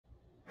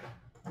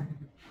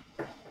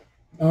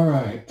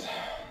Alright.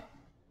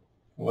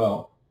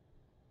 Well,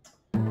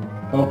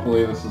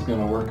 hopefully this is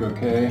going to work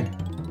okay.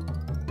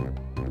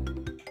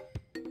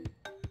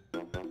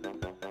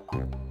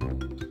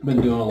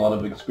 Been doing a lot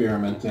of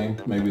experimenting.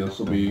 Maybe this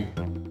will be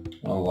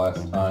one of the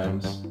last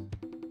times.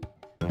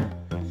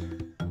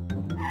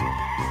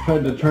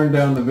 Tried to turn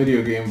down the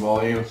video game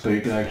volume so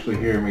you can actually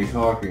hear me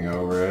talking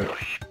over it.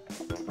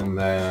 And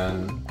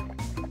then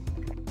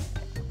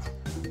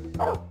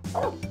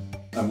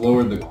I've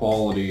lowered the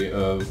quality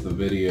of the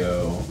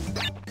video,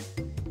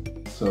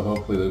 so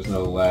hopefully there's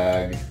no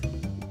lag.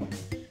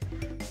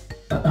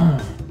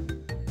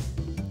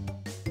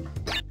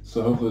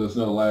 So hopefully there's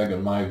no lag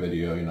in my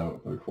video, you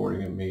know,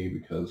 recording of me,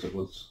 because it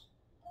was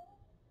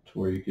to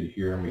where you could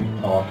hear me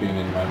talking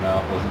and my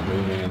mouth wasn't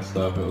moving and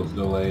stuff. It was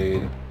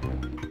delayed.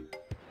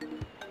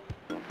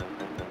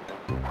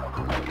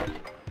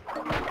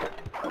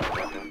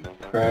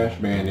 Crash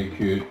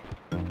Bandicoot.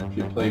 If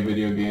you play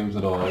video games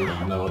at all, you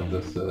should know what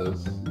this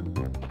is.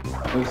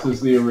 This is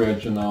the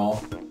original.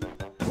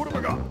 What have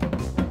I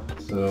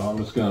got? So I'm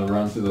just going to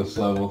run through this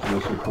level for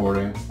this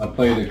recording. I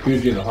played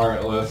Akuji the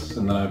Heartless,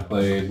 and then I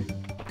played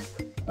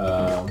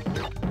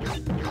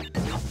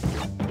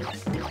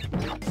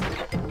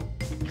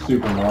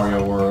Super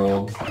Mario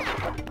World.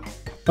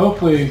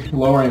 Hopefully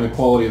lowering the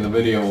quality of the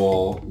video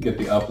will get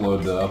the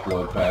upload to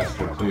upload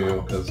faster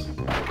too, because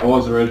I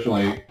was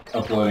originally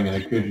uploading an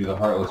Akuji the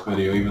Heartless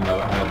video, even though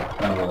it had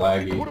kind of a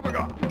laggy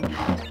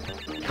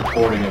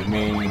recording of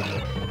me,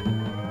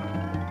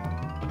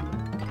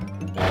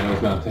 and it was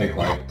going to take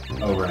like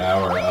over an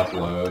hour to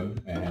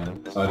upload,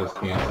 and so I just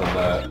canceled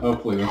that.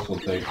 Hopefully this will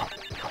take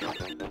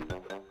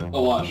a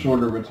lot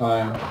shorter of a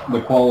time.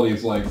 The quality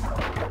is like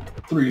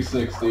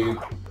 360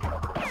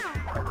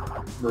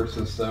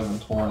 versus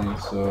 720,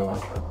 so...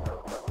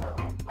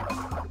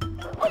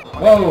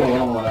 Whoa! I don't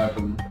know what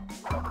happened.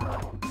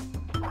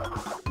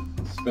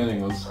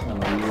 Spinning was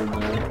kind of weird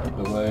there,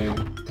 delayed.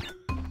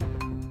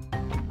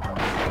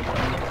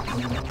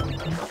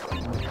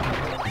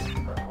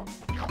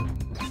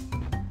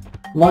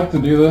 I like to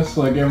do this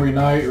like every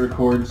night,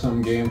 record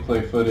some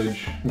gameplay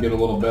footage, and get a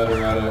little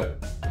better at it.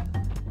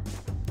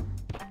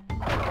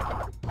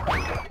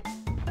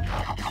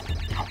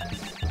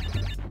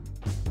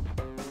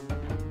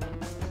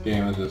 This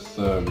game is just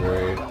so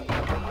great.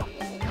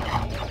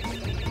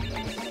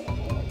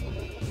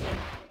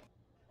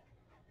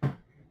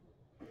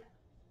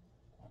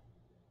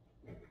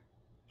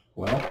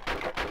 Well,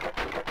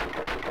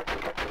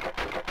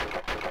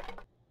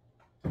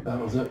 that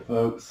was it,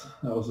 folks.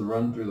 That was the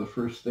run through the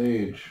first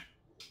stage,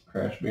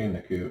 Crash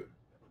Bandicoot.